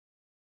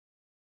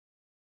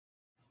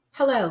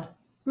Hello,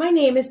 my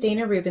name is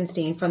Dana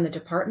Rubenstein from the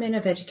Department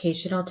of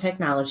Educational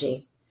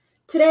Technology.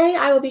 Today,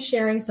 I will be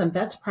sharing some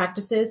best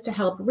practices to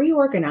help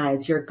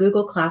reorganize your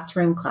Google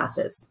Classroom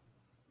classes.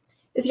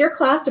 Is your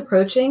class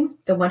approaching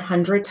the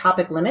 100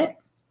 topic limit?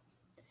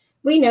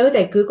 We know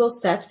that Google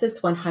sets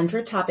this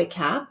 100 topic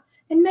cap,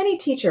 and many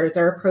teachers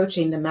are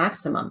approaching the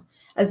maximum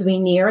as we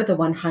near the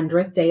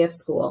 100th day of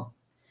school.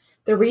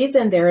 The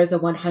reason there is a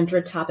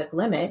 100 topic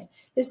limit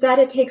is that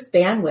it takes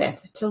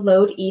bandwidth to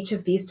load each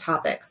of these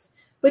topics,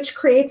 which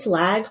creates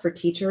lag for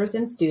teachers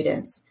and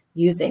students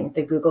using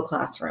the Google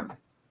Classroom.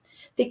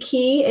 The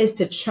key is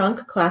to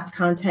chunk class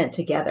content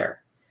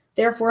together,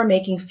 therefore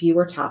making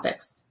fewer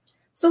topics.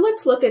 So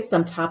let's look at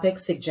some topic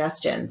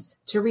suggestions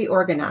to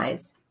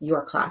reorganize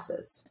your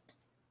classes.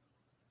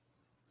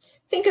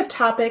 Think of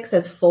topics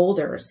as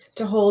folders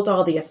to hold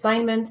all the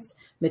assignments,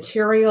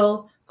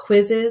 material,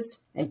 quizzes,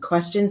 and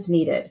questions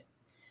needed.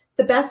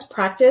 The best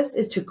practice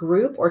is to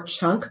group or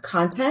chunk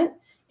content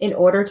in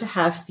order to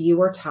have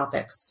fewer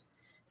topics.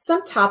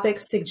 Some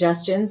topic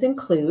suggestions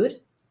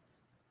include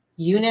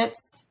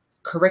units,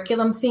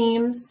 curriculum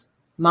themes,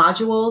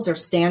 modules or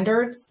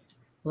standards,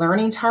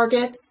 learning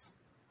targets,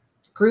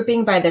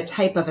 grouping by the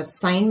type of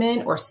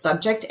assignment or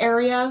subject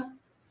area,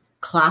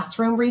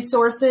 classroom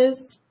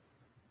resources,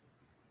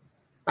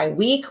 by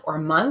week or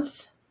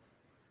month,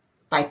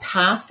 by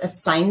past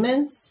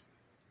assignments,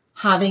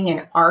 having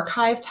an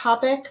archive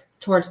topic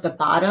towards the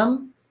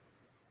bottom,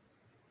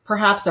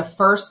 perhaps a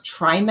first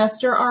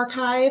trimester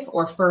archive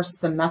or first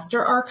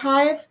semester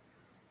archive,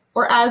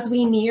 or as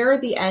we near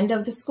the end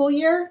of the school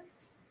year,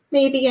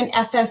 maybe an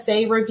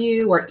FSA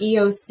review or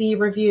EOC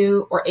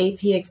review or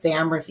AP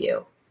exam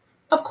review.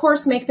 Of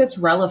course, make this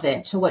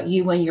relevant to what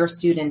you and your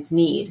students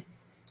need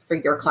for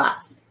your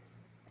class.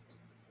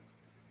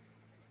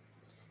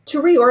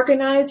 To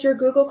reorganize your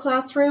Google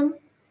Classroom,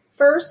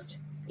 first,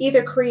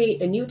 either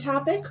create a new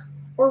topic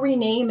or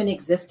rename an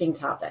existing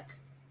topic.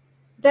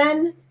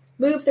 Then,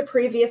 move the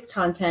previous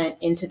content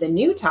into the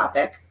new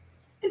topic,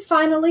 and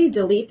finally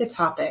delete the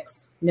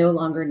topics no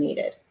longer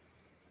needed.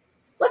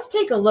 Let's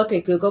take a look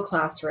at Google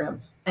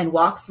Classroom and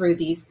walk through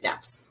these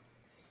steps.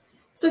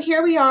 So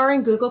here we are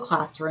in Google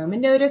Classroom,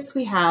 and notice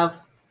we have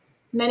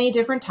many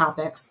different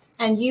topics,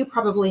 and you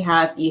probably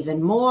have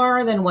even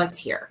more than what's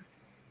here.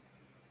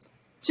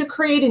 To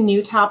create a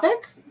new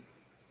topic,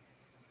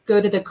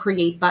 go to the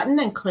Create button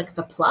and click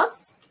the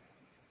plus.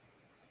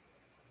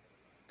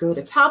 Go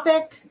to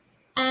Topic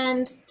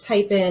and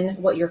type in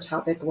what your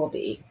topic will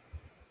be.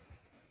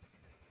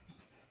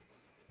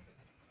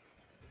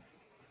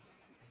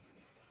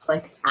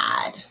 Click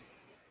Add.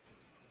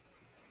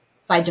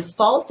 By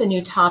default, the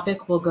new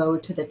topic will go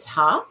to the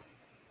top,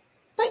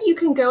 but you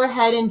can go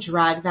ahead and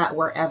drag that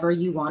wherever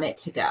you want it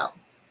to go.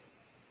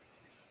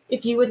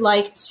 If you would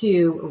like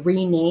to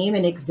rename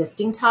an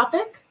existing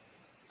topic,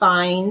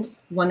 find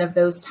one of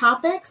those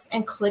topics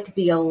and click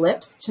the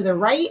ellipse to the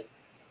right,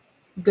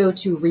 go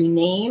to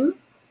Rename,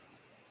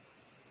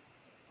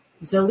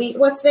 delete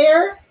what's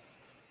there,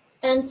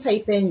 and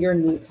type in your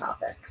new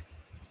topic.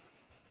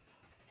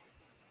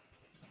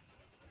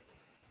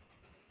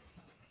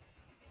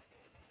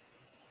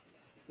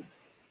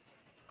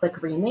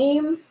 Click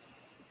Rename,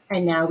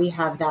 and now we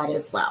have that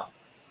as well.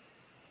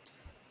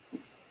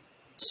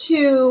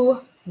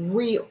 To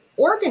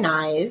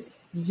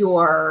reorganize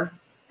your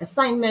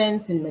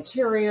assignments and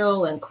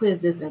material and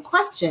quizzes and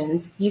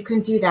questions, you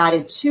can do that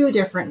in two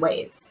different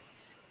ways.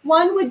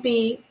 One would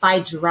be by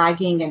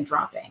dragging and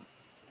dropping.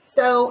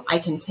 So I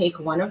can take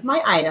one of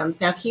my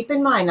items. Now keep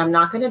in mind, I'm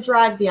not going to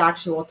drag the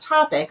actual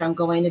topic. I'm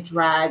going to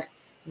drag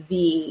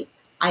the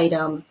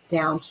item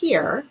down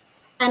here,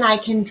 and I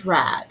can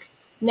drag.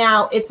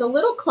 Now it's a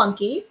little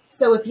clunky.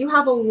 So if you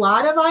have a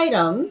lot of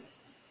items,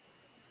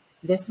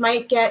 this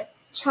might get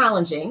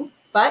challenging,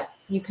 but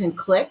you can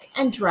click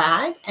and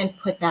drag and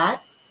put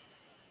that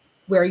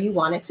where you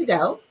want it to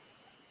go.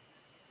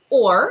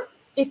 Or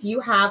if you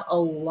have a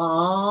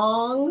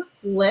long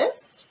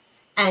list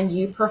and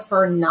you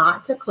prefer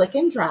not to click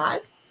and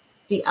drag,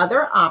 the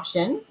other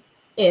option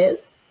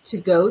is to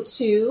go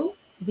to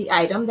the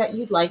item that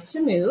you'd like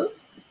to move,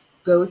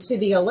 go to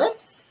the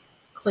ellipse,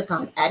 click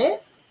on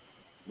Edit,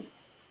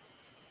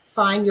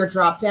 find your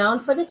drop down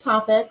for the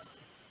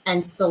topics,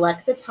 and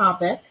select the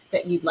topic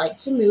that you'd like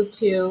to move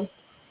to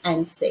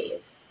and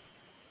save.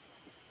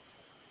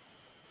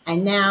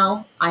 And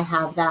now I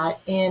have that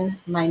in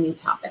my new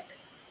topic.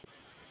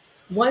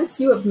 Once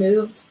you have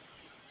moved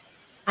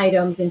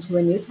items into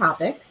a new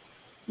topic,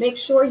 make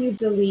sure you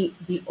delete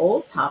the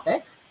old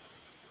topic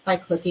by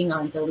clicking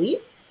on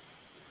Delete,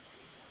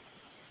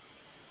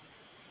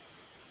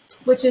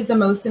 which is the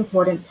most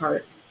important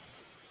part.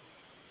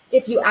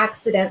 If you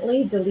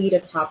accidentally delete a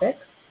topic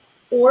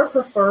or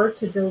prefer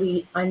to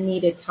delete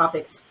unneeded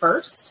topics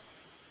first,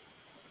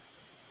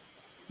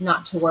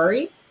 not to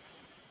worry.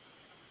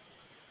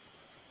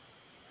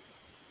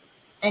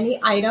 Any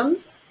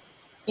items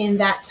in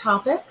that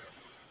topic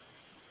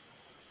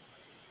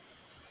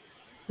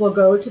will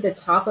go to the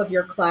top of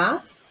your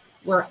class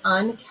where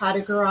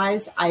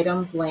uncategorized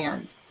items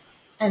land.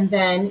 and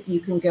then you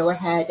can go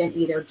ahead and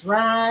either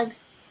drag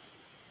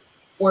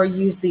or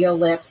use the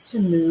ellipse to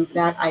move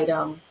that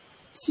item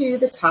to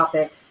the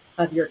topic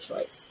of your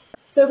choice.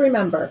 So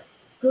remember,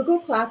 Google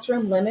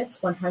Classroom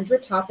limits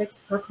 100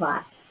 topics per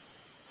class.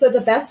 So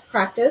the best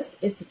practice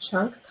is to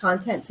chunk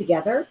content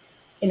together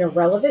in a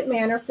relevant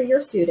manner for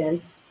your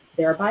students,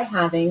 thereby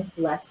having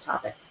less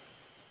topics.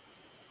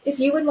 If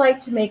you would like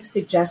to make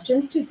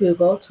suggestions to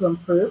Google to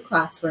improve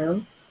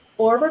Classroom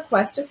or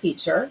request a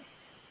feature,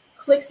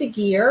 click the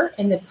gear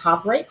in the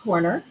top right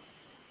corner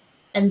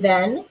and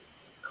then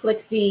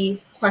click the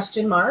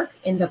question mark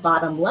in the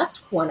bottom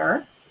left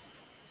corner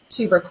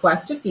to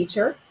request a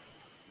feature.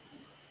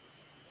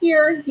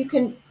 Here you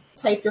can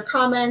type your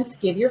comments,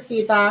 give your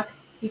feedback.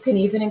 You can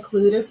even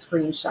include a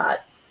screenshot.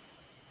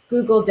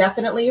 Google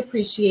definitely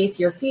appreciates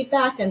your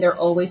feedback and they're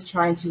always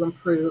trying to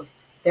improve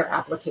their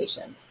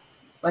applications.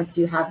 Once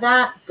you have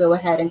that, go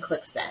ahead and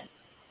click send.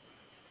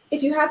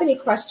 If you have any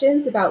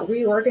questions about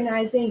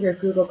reorganizing your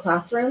Google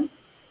Classroom,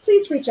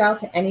 please reach out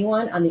to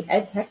anyone on the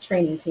EdTech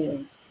training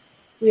team.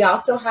 We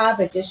also have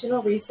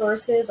additional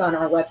resources on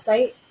our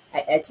website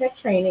at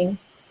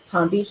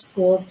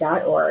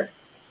edtechtraining.palmbeachschools.org.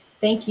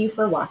 Thank you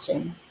for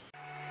watching.